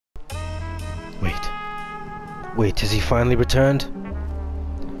Wait, has he finally returned?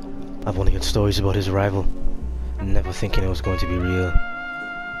 I've only heard stories about his arrival, never thinking it was going to be real.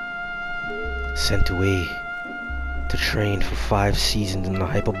 Sent away to train for 5 seasons in the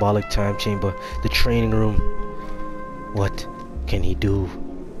hyperbolic time chamber, the training room. What can he do?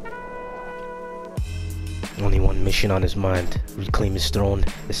 Only one mission on his mind: reclaim his throne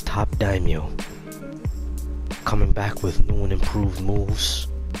as top daimyo. Coming back with new and improved moves,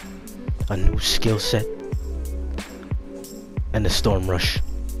 a new skill set, and the storm rush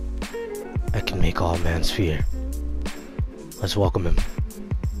that can make all man's fear. Let's welcome him,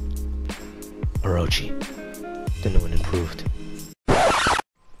 Orochi, the new and improved.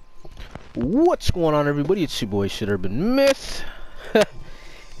 What's going on, everybody? It's your boy Shit Urban Myth.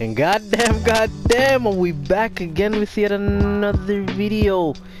 And goddamn, are we back again with yet another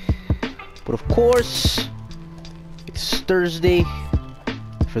video. But of course, it's Thursday.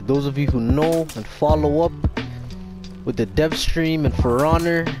 For those of you who know and follow up with the dev stream and For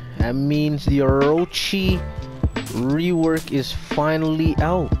Honor, that means the Orochi rework is finally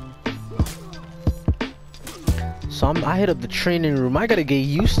out. So I hit up the training room. I gotta get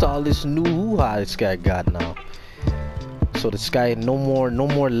used to all this new hoo-ha this guy got now. So this guy, no more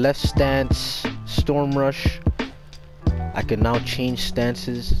left stance, storm rush. I can now change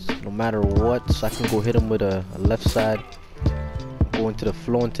stances no matter what. So I can go hit him with a left side, go into the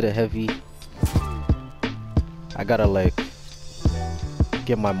flow, into the heavy. I gotta like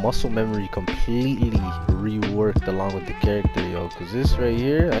get my muscle memory completely reworked along with the character, yo. Cause this right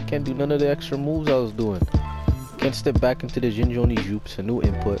here, I can't do none of the extra moves I was doing. Can't step back into the Jinjoni Jupes, a new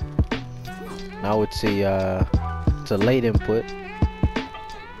input. Now it's a late input.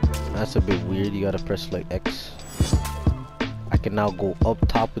 That's a bit weird. You gotta press like X. I can now go up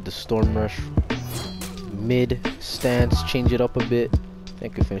top with the storm rush, mid stance, change it up a bit. I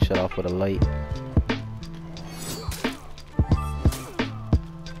can finish it off with a light.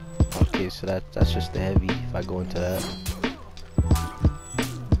 Okay, so that's just the heavy. If I go into that,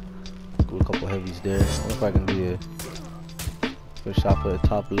 go a couple heavies there. I wonder if I can do a finish off with a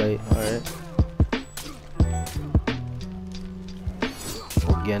top light. All right.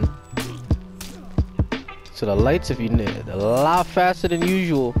 Again, so the lights, if you need, a lot faster than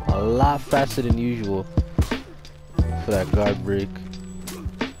usual, for that guard break.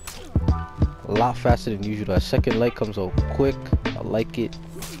 A lot faster than usual. That second light comes out quick. I like it.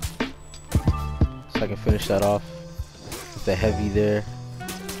 So I can finish that off with the heavy there,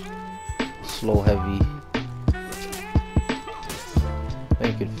 slow heavy. I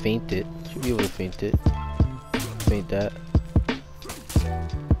think you can feint it. Should be able to feint it. Feint that.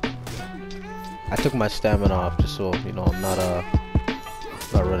 I took my stamina off just so you know I'm not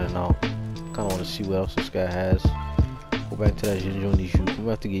running out. Kinda wanna see what else this guy has. Go back to that Jinjoni Juke. I'm gonna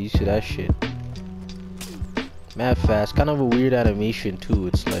have to get used to that shit. Mad fast, kind of a weird animation too.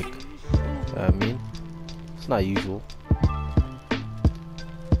 It's like, I mean, it's not usual.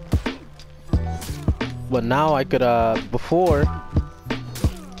 But now I could before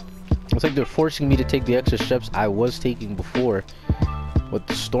it's like they're forcing me to take the extra steps I was taking before. With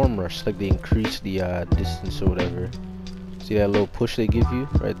the storm rush, like they increase the distance or whatever. See that little push they give you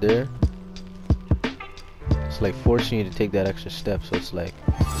right there? It's like forcing you to take that extra step. So it's like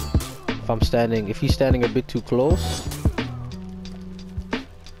if he's standing a bit too close,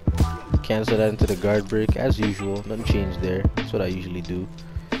 cancel that into the guard break as usual. Nothing changed there. That's what I usually do.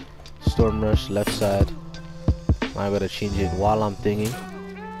 Storm rush left side. Now I gotta change it while I'm thinking.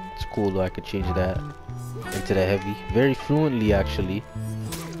 It's cool though. I could change that into the heavy very fluently actually,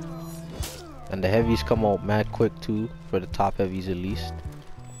 and the heavies come out mad quick too, for the top heavies at least.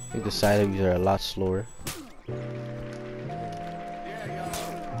 I think the side heavies are a lot slower.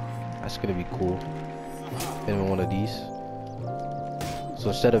 That's gonna be cool. Hitting one of these. So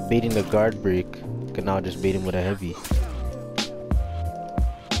instead of baiting the guard break, you can now just bait him with a heavy.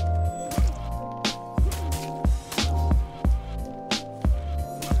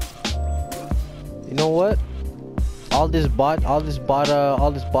 You know what? All this bot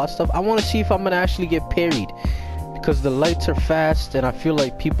stuff. I want to see if I'm gonna actually get parried, because the lights are fast, and I feel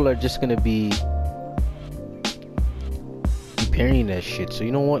like people are just gonna be parrying that shit. So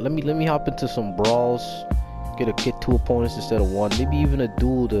you know what? Let me hop into some brawls. Get 2 opponents instead of 1. Maybe even a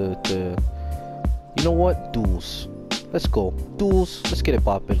duel. You know what? Duels. Let's go. Duels. Let's get it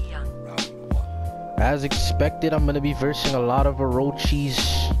popping. As expected, I'm gonna be versing a lot of Orochis.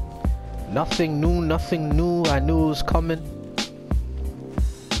 Nothing new. I knew it was coming.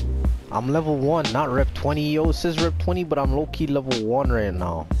 I'm level 1, not rep 20. Yo, it says rep 20, but I'm low-key level 1 right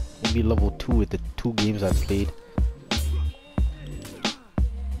now. Maybe level 2 with the 2 games I played.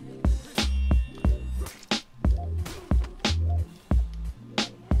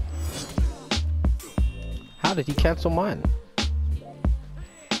 How did he cancel mine?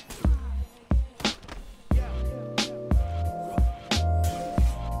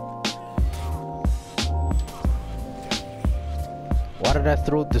 Why did I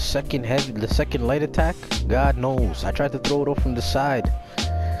throw the second light attack? God knows. I tried to throw it off from the side,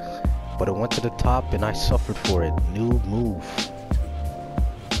 but it went to the top and I suffered for it. New move.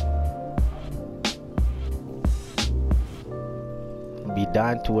 I'll be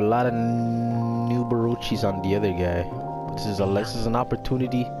dying to a lot of new Orochis on the other guy. This is an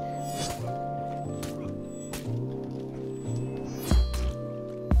opportunity.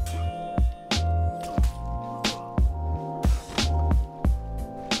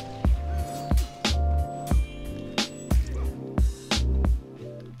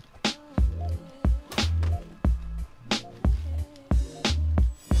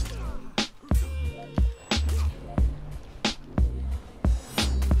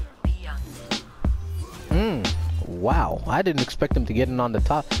 Wow, I didn't expect him to get in on the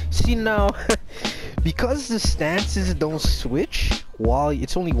top. See now, because the stances don't switch, while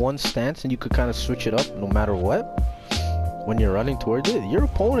it's only one stance and you could kind of switch it up no matter what, when you're running towards it, your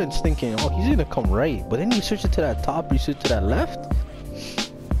opponent's thinking, oh, he's gonna come right, but then you switch it to that top, you switch to that left.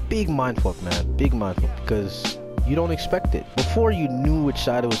 Big mindfuck, man, big mindfuck, because you don't expect it. Before you knew which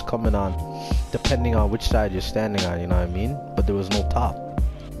side it was coming on, depending on which side you're standing on, you know what I mean? But there was no top.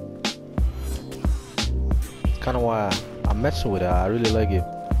 Kind of why I'm messing with it. I really like it.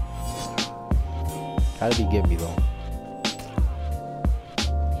 How did he get me though?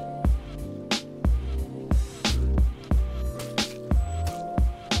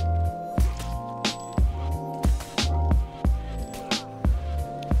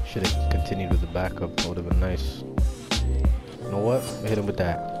 Should have continued with the backup. That would have been nice. You know what? I hit him with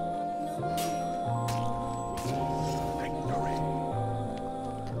that.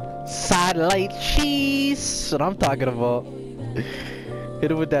 Side light cheese. That's what I'm talking about.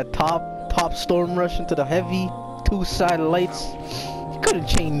 Hit him with that top storm rush into the heavy. 2 side lights. You couldn't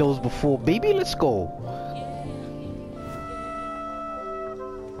chain those before, baby. Let's go.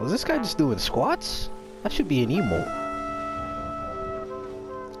 Was this guy just doing squats? That should be an emote.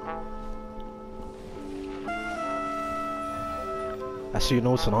 That's so you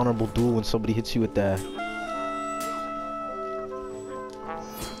know it's an honorable duel when somebody hits you with that.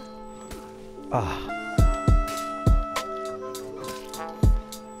 Ah.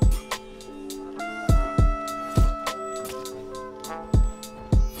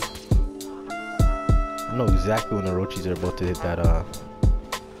 I know exactly when the Orochis are about to hit that,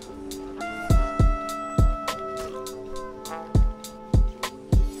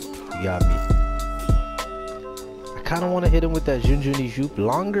 You got me. I kinda wanna hit him with that Junjuni Jupe.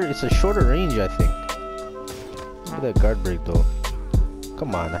 Longer, it's a shorter range, I think. Look at that guard break though.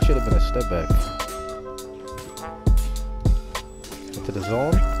 Come on, that should have been a step back. Into the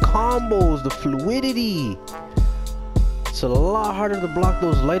zone. Combos, the fluidity. It's a lot harder to block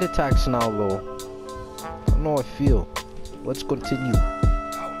those light attacks now though. I don't know how I feel. Let's continue.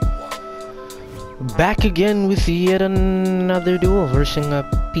 Back again with yet another duel versus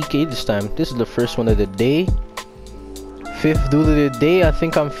PK this time. This is the first one of the day. 5th duel of the day. I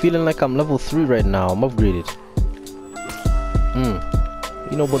think I'm feeling like I'm level 3 right now. I'm upgraded.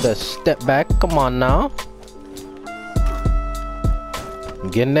 You know about that step back. Come on now. I'm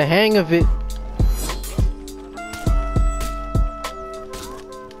getting the hang of it.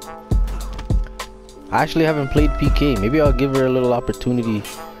 I actually haven't played PK. Maybe I'll give her a little opportunity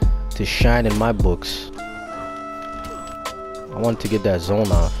to shine in my books. I want to get that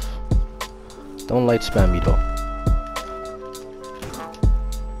zone off. Don't light spam me though.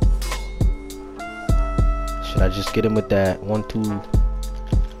 Should I just get him with that 1-2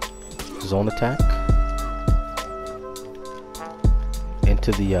 zone attack?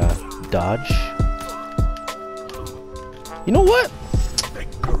 Into the dodge. You know what?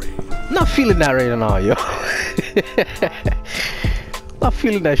 Not feeling that right now, yo. Not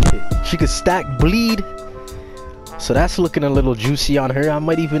feeling that shit. She could stack bleed. So that's looking a little juicy on her. I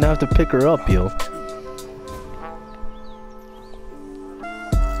might even have to pick her up, yo.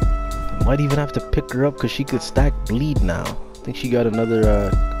 I might even have to pick her up because she could stack bleed now. I think she got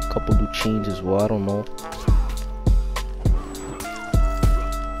another couple new chains as well. I don't know.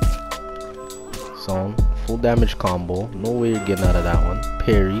 Zone. Full damage combo. No way you're getting out of that one.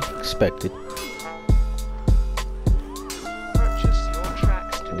 Parry. Expected.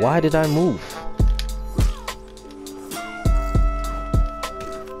 Why did I move?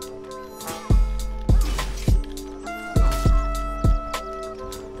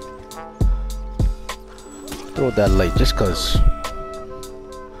 Throw that light just cause.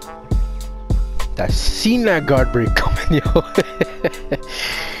 I seen that guard break coming, yo.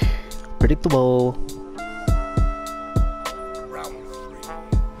 Predictable.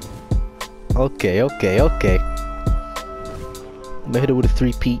 Okay, okay, okay. I'm gonna hit her with a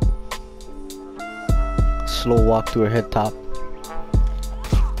 3-peat. Slow walk to her head top.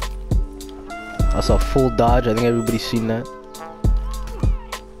 That's a full dodge. I think everybody's seen that.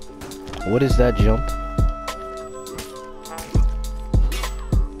 What is that jump?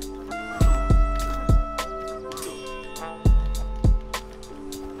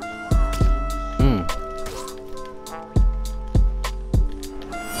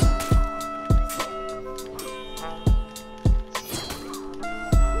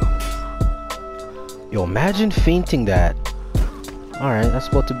 Yo, imagine fainting that. Alright, that's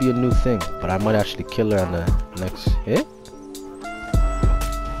about to be a new thing. But I might actually kill her on the next hit.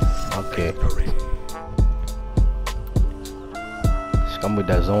 Okay. Just come with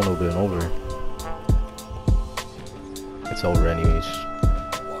that zone over and over. It's over anyways.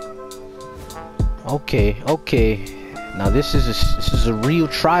 Okay, okay. Now this is a real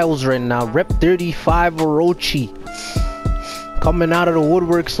trials right now. Rep 35 Orochi. Coming out of the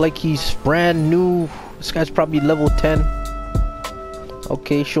woodworks like he's brand new. This guy's probably level 10.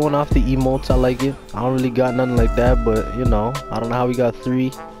 Okay, showing off the emotes. I like it. I don't really got nothing like that, but you know, I don't know how we got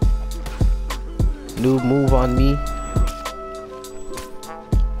 3. New move on me.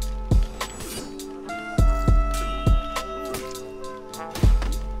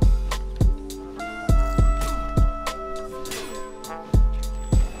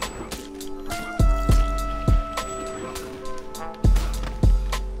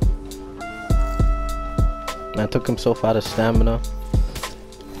 Man took himself out of stamina,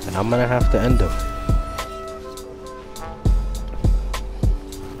 and I'm gonna have to end him.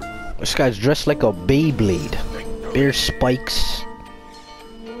 This guy's dressed like a Beyblade. Bare spikes.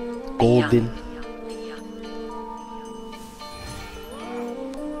 Golden.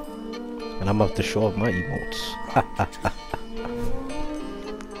 And I'm about to show off my emotes.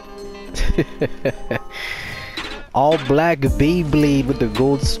 All black Beyblade with the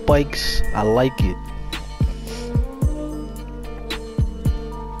gold spikes. I like it.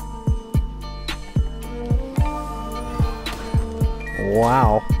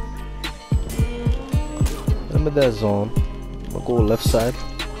 Wow. Remember that zone. I'm gonna go left side.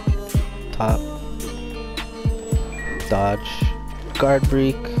 Top. Dodge. Guard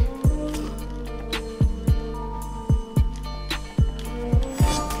break.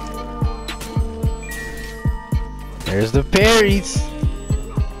 There's the parries.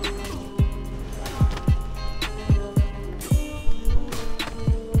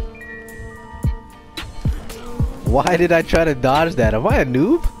 Why did I try to dodge that? Am I a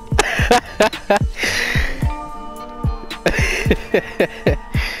noob?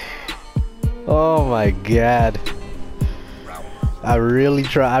 Oh my god. I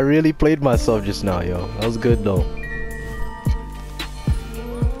really played myself just now, yo. That was good though.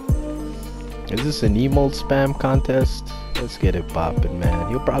 Is this an emote spam contest? Let's get it poppin', man.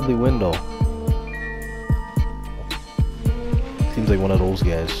 He'll probably win though. Seems like one of those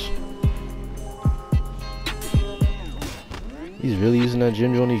guys. He's really using that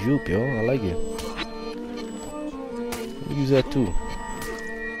ginger on his juke, yo. I like it. I'll use that too.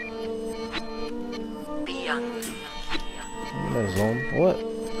 That zone. What?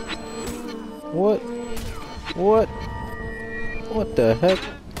 What? What? What the heck?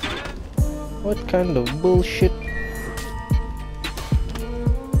 What kind of bullshit?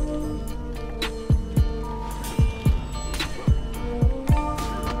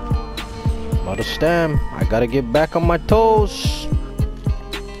 Out of stam. I gotta get back on my toes.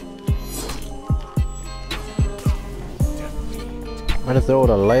 I'm gonna throw out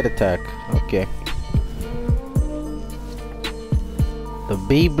a light attack. Okay. The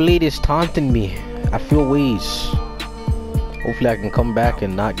Beyblade is taunting me. I feel ways. Hopefully I can come back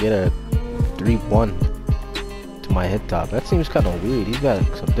and not get a 3-1 to my head top. That seems kind of weird. He's got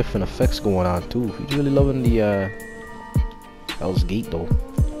some different effects going on too. He's really loving the Hell's Gate though.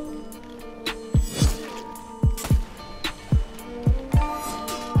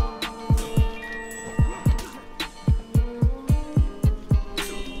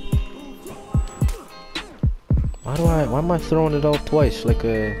 Why am I throwing it out twice like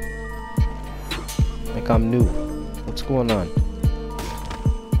I'm new? What's going on?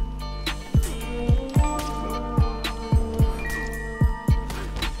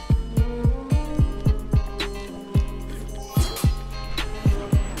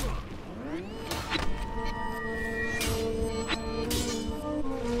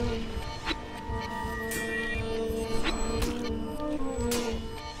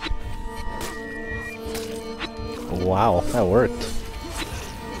 Wow, that worked.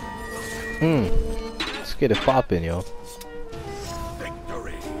 Let's get it poppin', yo.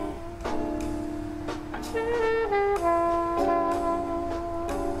 Victory.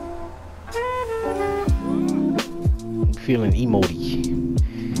 I'm feeling emoty.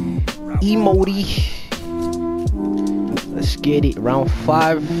 Emoty. Let's get it. Round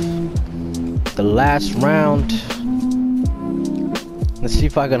 5. The last round. Let's see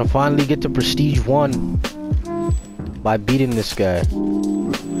if I can finally get to Prestige 1 by beating this guy.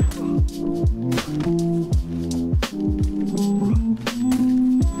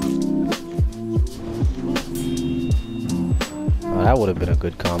 Oh, that would have been a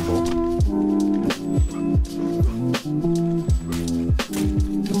good combo.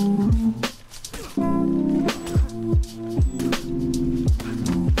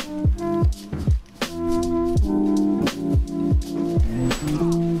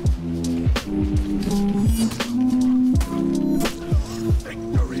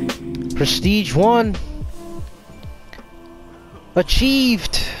 Prestige 1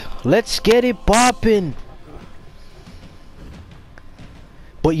 achieved. Let's get it poppin'.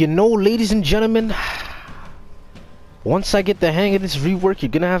 But you know, ladies and gentlemen, once I get the hang of this rework, you're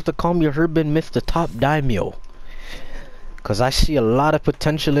gonna have to call me Urban Myth the top daimyo, cause I see a lot of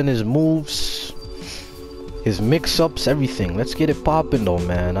potential in his moves, his mix-ups, everything. Let's get it poppin' though,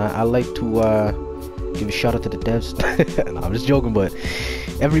 man. I like to give a shout out to the devs. No, I'm just joking, but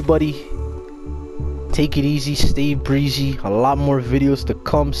everybody, take it easy, stay breezy. A lot more videos to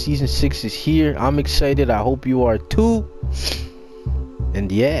come. Season 6 is here. I'm excited. I hope you are too.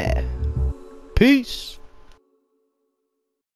 And yeah, peace.